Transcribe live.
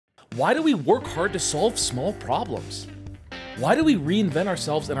Why do we work hard to solve small problems? Why do we reinvent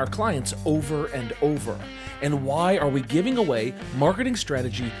ourselves and our clients over and over? And why are we giving away marketing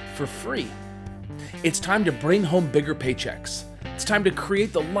strategy for free? It's time to bring home bigger paychecks. It's time to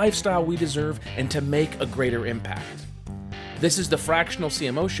create the lifestyle we deserve and to make a greater impact. This is the Fractional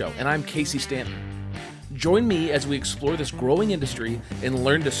CMO Show, and I'm Casey Stanton. Join me as we explore this growing industry and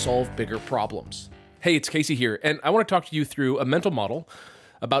learn to solve bigger problems. Hey, it's Casey here, and I want to talk to you through a mental model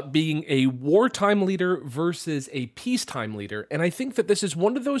about being a wartime leader versus a peacetime leader. And I think that this is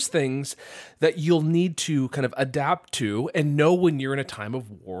one of those things that you'll need to kind of adapt to and know when you're in a time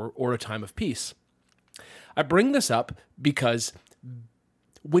of war or a time of peace. I bring this up because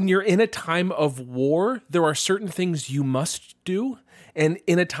when you're in a time of war, there are certain things you must do. And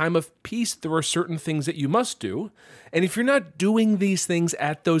in a time of peace, there are certain things that you must do. And if you're not doing these things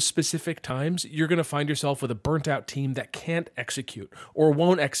at those specific times, you're going to find yourself with a burnt out team that can't execute or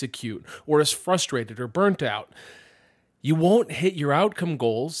won't execute or is frustrated or burnt out. You won't hit your outcome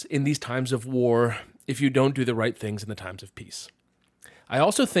goals in these times of war if you don't do the right things in the times of peace. I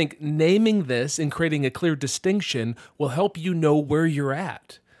also think naming this and creating a clear distinction will help you know where you're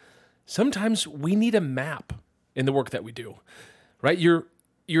at. Sometimes we need a map in the work that we do. Right? You're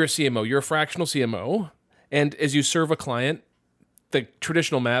a CMO, you're a fractional CMO, and as you serve a client, the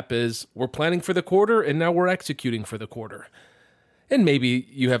traditional map is we're planning for the quarter and now we're executing for the quarter. And maybe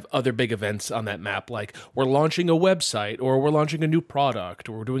you have other big events on that map, like we're launching a website or we're launching a new product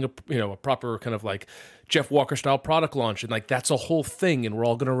or we're doing a proper kind of like Jeff Walker style product launch, and like that's a whole thing and we're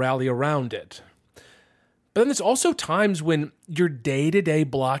all going to rally around it. But then there's also times when your day-to-day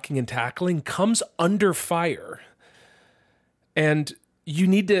blocking and tackling comes under fire. And you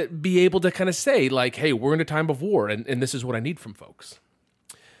need to be able to kind of say like, hey, we're in a time of war and this is what I need from folks.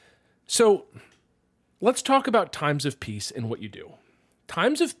 So let's talk about times of peace and what you do.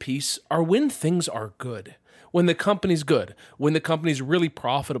 Times of peace are when things are good, when the company's good, when the company's really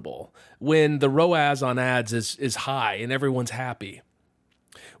profitable, when the ROAS on ads is high and everyone's happy,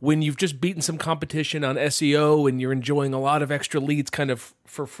 when you've just beaten some competition on SEO and you're enjoying a lot of extra leads kind of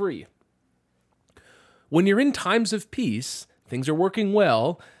for free. When you're in times of peace, things are working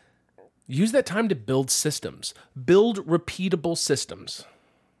well, use that time to build systems. Build repeatable systems.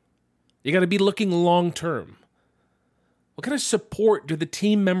 You got to be looking long-term. What kind of support do the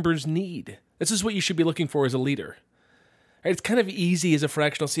team members need? This is what you should be looking for as a leader. Right? It's kind of easy as a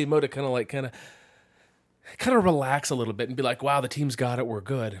fractional CMO to kind of relax a little bit and be like, wow, the team's got it, we're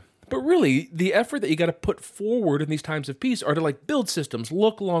good. But really, the effort that you got to put forward in these times of peace are to like build systems,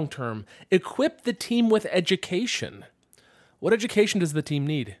 look long-term, equip the team with education. What education does the team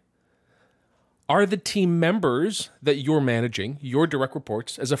need? Are the team members that you're managing, your direct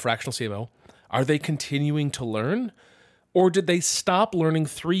reports as a fractional CMO, are they continuing to learn? Or did they stop learning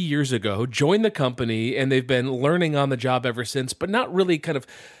 3 years ago, join the company, and they've been learning on the job ever since, but not really kind of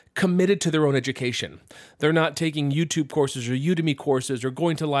committed to their own education? They're not taking YouTube courses or Udemy courses or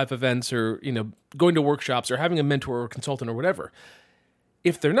going to live events or going to workshops or having a mentor or consultant or whatever.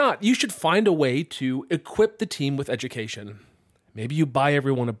 If they're not, you should find a way to equip the team with education. Maybe you buy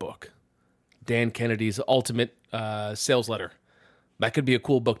everyone a book. Dan Kennedy's Ultimate Sales Letter. That could be a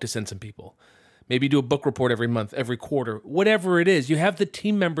cool book to send some people. Maybe do a book report every month, every quarter. Whatever it is, you have the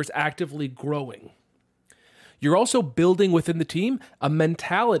team members actively growing. You're also building within the team a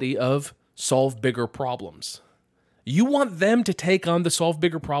mentality of solve bigger problems. You want them to take on the solve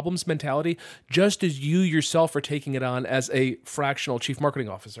bigger problems mentality just as you yourself are taking it on as a fractional chief marketing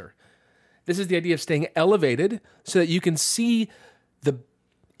officer. This is the idea of staying elevated so that you can see the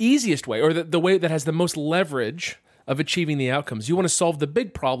easiest way or the way that has the most leverage of achieving the outcomes. You want to solve the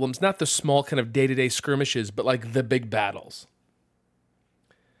big problems, not the small kind of day-to-day skirmishes, but like the big battles.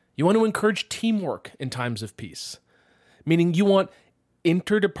 You want to encourage teamwork in times of peace, meaning you want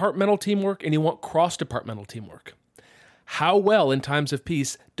interdepartmental teamwork and you want cross-departmental teamwork. How well in times of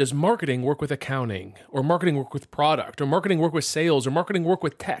peace does marketing work with accounting or marketing work with product or marketing work with sales or marketing work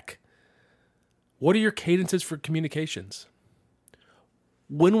with tech? What are your cadences for communications?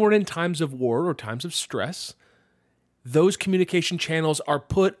 When we're in times of war or times of stress, those communication channels are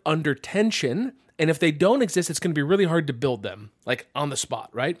put under tension, and if they don't exist, it's going to be really hard to build them, like on the spot,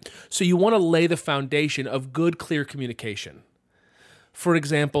 right? So you want to lay the foundation of good, clear communication. For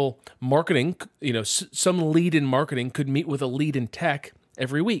example, marketing, some lead in marketing could meet with a lead in tech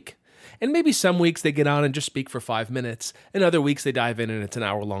every week. And maybe some weeks they get on and just speak for 5 minutes, and other weeks they dive in and it's an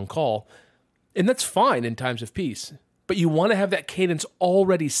hour-long call. And that's fine in times of peace. But you want to have that cadence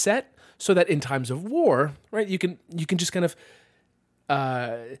already set so that in times of war, right, you can just kind of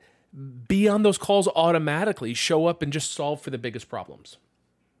be on those calls automatically, show up and just solve for the biggest problems.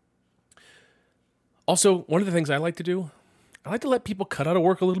 Also, one of the things I like to do, I like to let people cut out of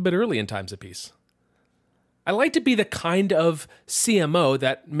work a little bit early in times of peace. I like to be the kind of CMO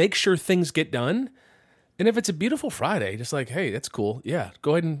that makes sure things get done. And if it's a beautiful Friday, just like, hey, that's cool. Yeah,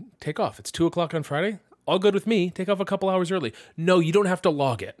 go ahead and take off. It's 2:00 on Friday. All good with me. Take off a couple hours early. No, you don't have to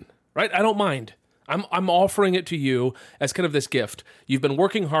log it, right? I don't mind. I'm offering it to you as kind of this gift. You've been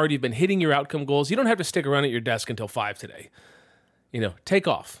working hard. You've been hitting your outcome goals. You don't have to stick around at your desk until 5 today. Take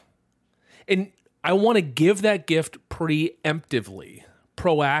off. And I want to give that gift preemptively,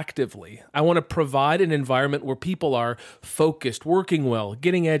 proactively. I want to provide an environment where people are focused, working well,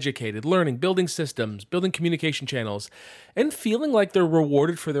 getting educated, learning, building systems, building communication channels, and feeling like they're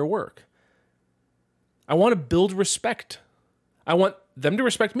rewarded for their work. I want to build respect. I want them to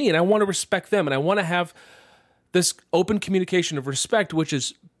respect me, and I want to respect them, and I want to have this open communication of respect, which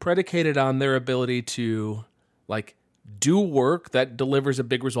is predicated on their ability to do work that delivers a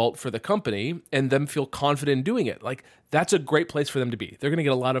big result for the company and them feel confident in doing it. That's a great place for them to be. They're going to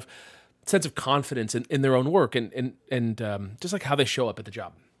get a lot of sense of confidence in their own work and just like how they show up at the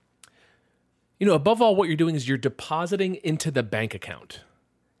job. Above all, what you're doing is you're depositing into the bank account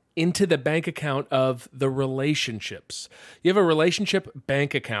of the relationships. You have a relationship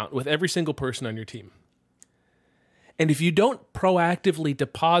bank account with every single person on your team. And if you don't proactively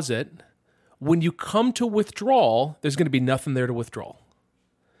deposit, when you come to withdrawal, there's going to be nothing there to withdraw.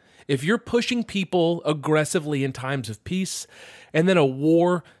 If you're pushing people aggressively in times of peace, and then a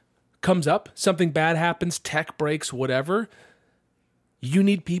war comes up, something bad happens, tech breaks, whatever, you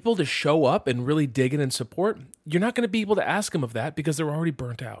need people to show up and really dig in and support. You're not going to be able to ask them of that because they're already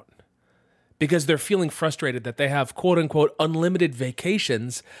burnt out. Because they're feeling frustrated that they have quote unquote unlimited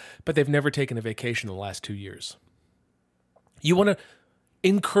vacations, but they've never taken a vacation in the last 2 years. You want to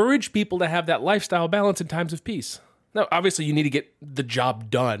encourage people to have that lifestyle balance in times of peace. Now, obviously, you need to get the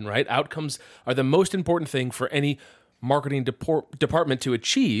job done, right? Outcomes are the most important thing for any marketing department to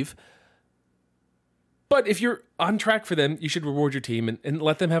achieve. But if you're on track for them, you should reward your team and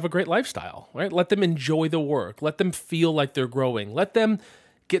let them have a great lifestyle, right? Let them enjoy the work. Let them feel like they're growing. Let them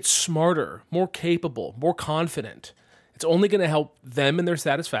get smarter, more capable, more confident. It's only going to help them in their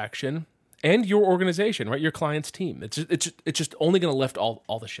satisfaction and your organization, right? Your client's team. It's just only going to lift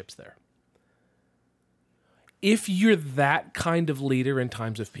all the ships there. If you're that kind of leader in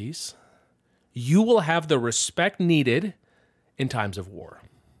times of peace, you will have the respect needed in times of war.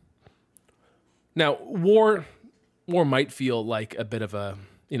 Now, war might feel like a bit of a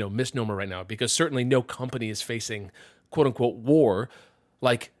misnomer right now, because certainly no company is facing quote unquote war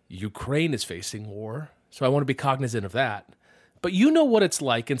like Ukraine is facing war. So I want to be cognizant of that. But you know what it's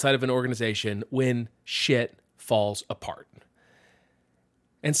like inside of an organization when shit falls apart.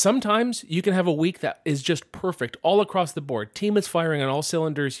 And sometimes you can have a week that is just perfect all across the board. Team is firing on all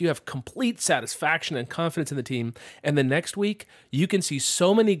cylinders. You have complete satisfaction and confidence in the team. And the next week, you can see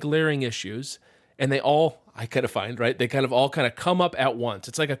so many glaring issues, and they all, I kind of find, right? They all come up at once.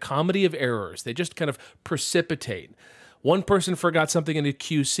 It's like a comedy of errors. They just kind of precipitate. One person forgot something in a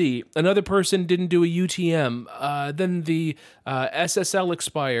QC. Another person didn't do a UTM. Then the SSL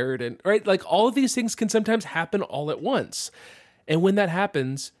expired. And right, all of these things can sometimes happen all at once. And when that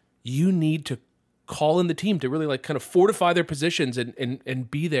happens, you need to call in the team to really kind of fortify their positions and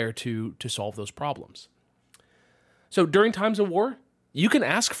be there to solve those problems. So during times of war, you can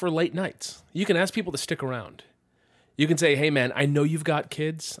ask for late nights. You can ask people to stick around. You can say, hey man, I know you've got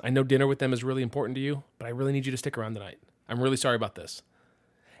kids. I know dinner with them is really important to you, but I really need you to stick around tonight. I'm really sorry about this.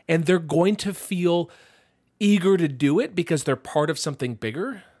 And they're going to feel eager to do it because they're part of something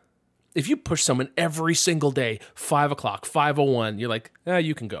bigger. If you push someone every single day, 5 o'clock, 5:01, you're like,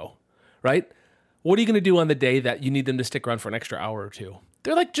 you can go, right? What are you going to do on the day that you need them to stick around for an extra hour or two?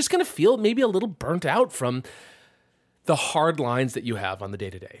 They're just going to feel maybe a little burnt out from the hard lines that you have on the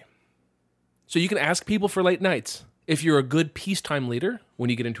day-to-day. So you can ask people for late nights if you're a good peacetime leader when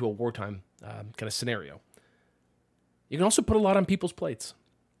you get into a wartime kind of scenario. You can also put a lot on people's plates.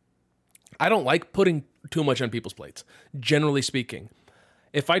 I don't like putting too much on people's plates, generally speaking.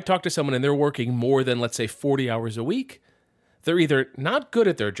 If I talk to someone and they're working more than, let's say, 40 hours a week, they're either not good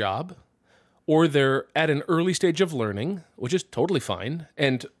at their job or they're at an early stage of learning, which is totally fine.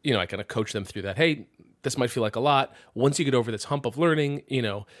 And, I kind of coach them through that. Hey, this might feel like a lot. Once you get over this hump of learning,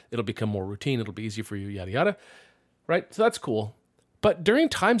 it'll become more routine. It'll be easy for you, yada, yada. Right? So that's cool. But during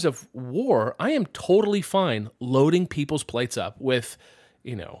times of war, I am totally fine loading people's plates up with,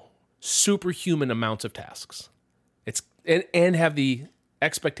 superhuman amounts of tasks. And have the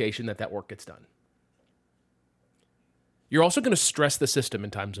expectation that work gets done. You're also going to stress the system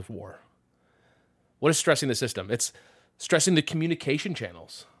in times of war. What is stressing the system? It's stressing the communication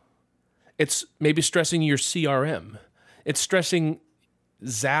channels. It's maybe stressing your CRM. It's stressing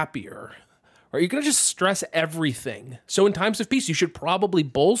Zapier. Or you're going to just stress everything. So in times of peace, you should probably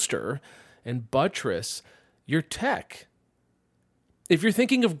bolster and buttress your tech. If you're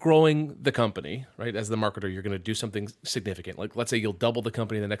thinking of growing the company, right, as the marketer, you're going to do something significant. Like let's say you'll double the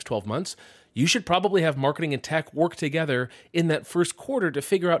company in the next 12 months. You should probably have marketing and tech work together in that first quarter to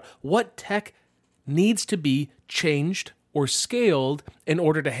figure out what tech needs to be changed or scaled in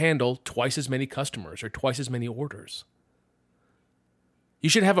order to handle twice as many customers or twice as many orders. You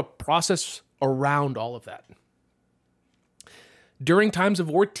should have a process around all of that. During times of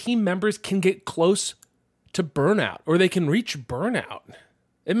war, team members can get close to burnout, or they can reach burnout.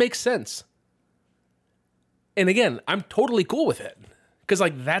 It makes sense. And again, I'm totally cool with it because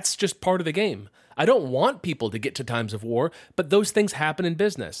that's just part of the game. I don't want people to get to times of war, but those things happen in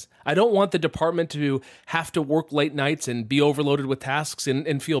business. I don't want the department to have to work late nights and be overloaded with tasks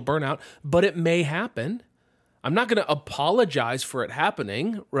and feel burnout, but it may happen. I'm not going to apologize for it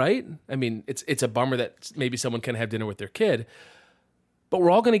happening, right? I mean, it's a bummer that maybe someone can't have dinner with their kid, but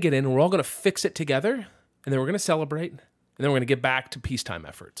we're all going to get in and we're all going to fix it together. And then we're going to celebrate, and then we're going to get back to peacetime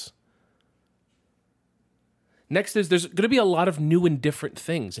efforts. Next is there's going to be a lot of new and different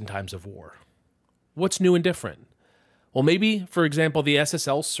things in times of war. What's new and different? Well, maybe, for example, the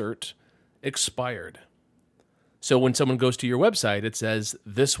SSL cert expired. So when someone goes to your website, it says,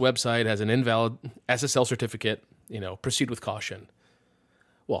 this website has an invalid SSL certificate, proceed with caution.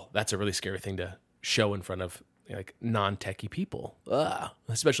 Well, that's a really scary thing to show in front of non-techie people,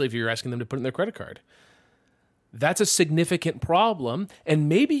 especially if you're asking them to put in their credit card. That's a significant problem, and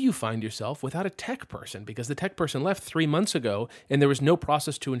maybe you find yourself without a tech person because the tech person left 3 months ago and there was no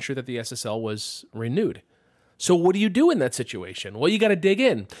process to ensure that the SSL was renewed. So what do you do in that situation? Well, you got to dig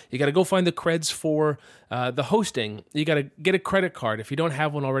in. You got to go find the creds for the hosting. You got to get a credit card if you don't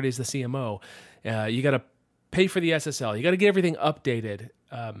have one already as the CMO. You got to pay for the SSL. You got to get everything updated.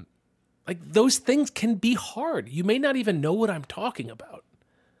 Those things can be hard. You may not even know what I'm talking about,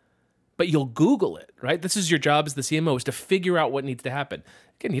 but you'll Google it, right? This is your job as the CMO, is to figure out what needs to happen.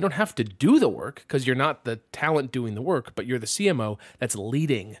 Again, you don't have to do the work because you're not the talent doing the work, but you're the CMO that's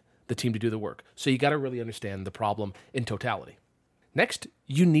leading the team to do the work. So you got to really understand the problem in totality. Next,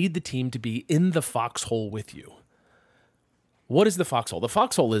 you need the team to be in the foxhole with you. What is the foxhole? The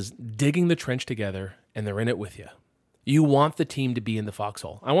foxhole is digging the trench together and they're in it with you. You want the team to be in the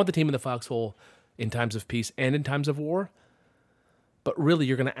foxhole. I want the team in the foxhole in times of peace and in times of war. But really,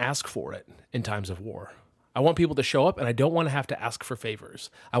 you're going to ask for it in times of war. I want people to show up, and I don't want to have to ask for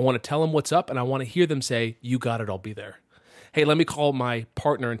favors. I want to tell them what's up, and I want to hear them say, you got it, I'll be there. Hey, let me call my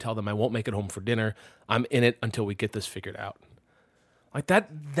partner and tell them I won't make it home for dinner. I'm in it until we get this figured out.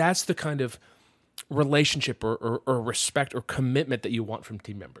 That's the kind of relationship or respect or commitment that you want from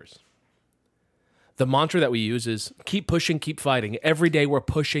team members. The mantra that we use is keep pushing, keep fighting. Every day we're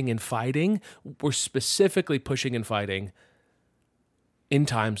pushing and fighting. We're specifically pushing and fighting in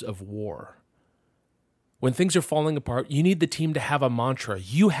times of war. When things are falling apart, you need the team to have a mantra.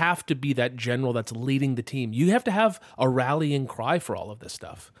 You have to be that general that's leading the team. You have to have a rallying cry for all of this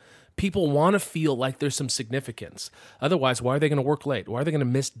stuff. People want to feel like there's some significance. Otherwise, why are they going to work late? Why are they going to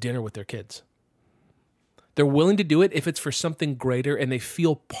miss dinner with their kids? They're willing to do it if it's for something greater and they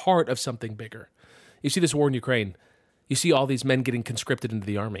feel part of something bigger. You see this war in Ukraine. You see all these men getting conscripted into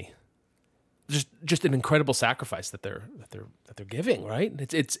the army. Just an incredible sacrifice that they're giving, right?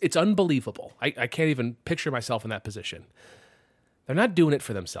 It's unbelievable. I can't even picture myself in that position. They're not doing it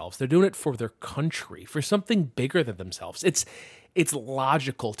for themselves. They're doing it for their country, for something bigger than themselves. It's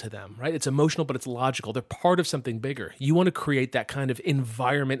logical to them, right? It's emotional, but it's logical. They're part of something bigger. You want to create that kind of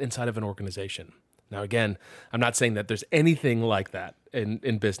environment inside of an organization. Now, again, I'm not saying that there's anything like that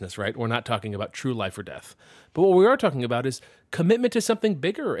in business, right? We're not talking about true life or death. But what we are talking about is commitment to something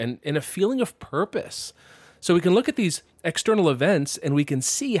bigger and a feeling of purpose. So we can look at these external events and we can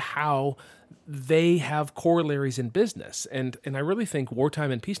see how they have corollaries in business. And I really think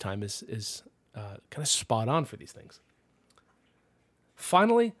wartime and peacetime is kind of spot on for these things.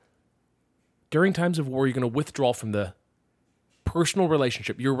 Finally, during times of war, you're going to withdraw from the personal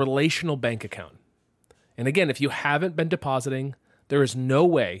relationship, your relational bank account. And again, if you haven't been depositing, there is no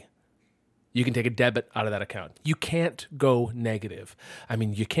way you can take a debit out of that account. You can't go negative. I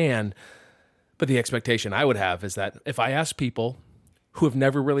mean, you can, but the expectation I would have is that if I ask people who have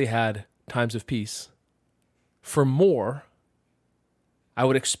never really had times of peace for more, I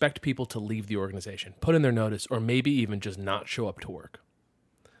would expect people to leave the organization, put in their notice, or maybe even just not show up to work.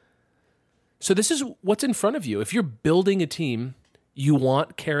 So this is what's in front of you. If you're building a team, you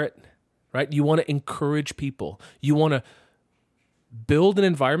want carrot, right? You want to encourage people. You want to Build an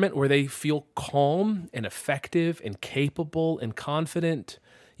environment where they feel calm and effective and capable and confident.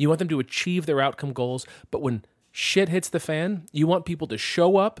 You want them to achieve their outcome goals, but when shit hits the fan, you want people to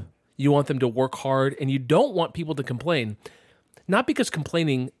show up, you want them to work hard, and you don't want people to complain. Not because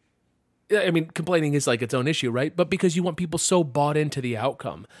complaining is like its own issue, right? But because you want people so bought into the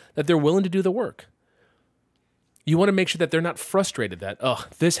outcome that they're willing to do the work. You want to make sure that they're not frustrated that,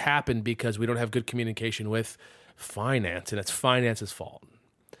 this happened because we don't have good communication with finance and it's finance's fault.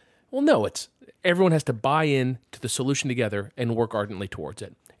 Well, no, it's everyone has to buy in to the solution together and work ardently towards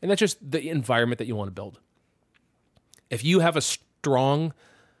it. And that's just the environment that you want to build. If you have a strong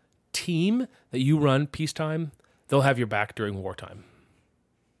team that you run peacetime, they'll have your back during wartime.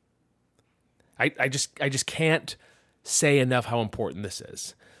 I just can't say enough how important this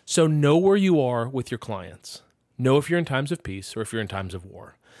is. So know where you are with your clients. Know if you're in times of peace or if you're in times of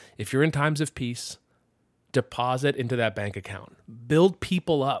war. If you're in times of peace, deposit into that bank account. Build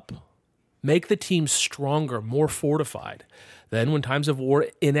people up. Make the team stronger, more fortified. Then when times of war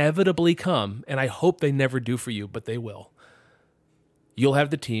inevitably come, and I hope they never do for you, but they will, you'll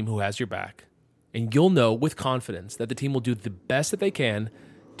have the team who has your back, and you'll know with confidence that the team will do the best that they can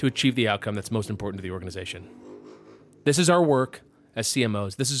to achieve the outcome that's most important to the organization. This is our work as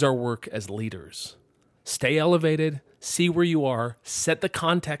CMOs. This is our work as leaders. Stay elevated, see where you are, set the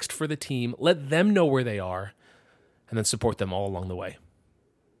context for the team, let them know where they are, and then support them all along the way.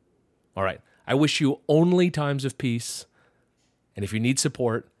 All right, I wish you only times of peace, and if you need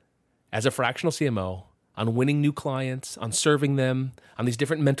support as a fractional CMO on winning new clients, on serving them, on these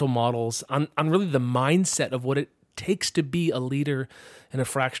different mental models, on really the mindset of what it takes to be a leader and a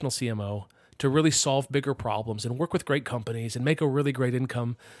fractional CMO, to really solve bigger problems and work with great companies and make a really great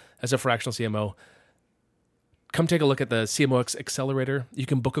income as a fractional CMO, come take a look at the CMOX Accelerator. You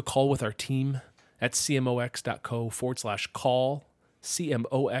can book a call with our team at cmox.co/call,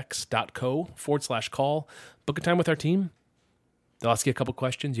 cmox.co/call. Book a time with our team. They'll ask you a couple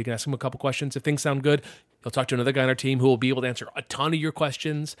questions. You can ask them a couple questions. If things sound good, you'll talk to another guy on our team who will be able to answer a ton of your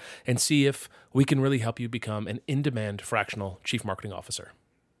questions and see if we can really help you become an in-demand fractional chief marketing officer.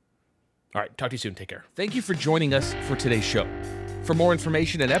 All right, talk to you soon. Take care. Thank you for joining us for today's show. For more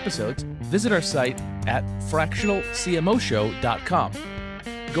information and episodes, visit our site at fractionalcmoshow.com.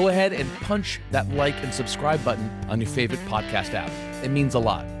 Go ahead and punch that like and subscribe button on your favorite podcast app. It means a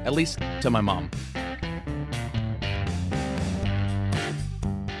lot, at least to my mom.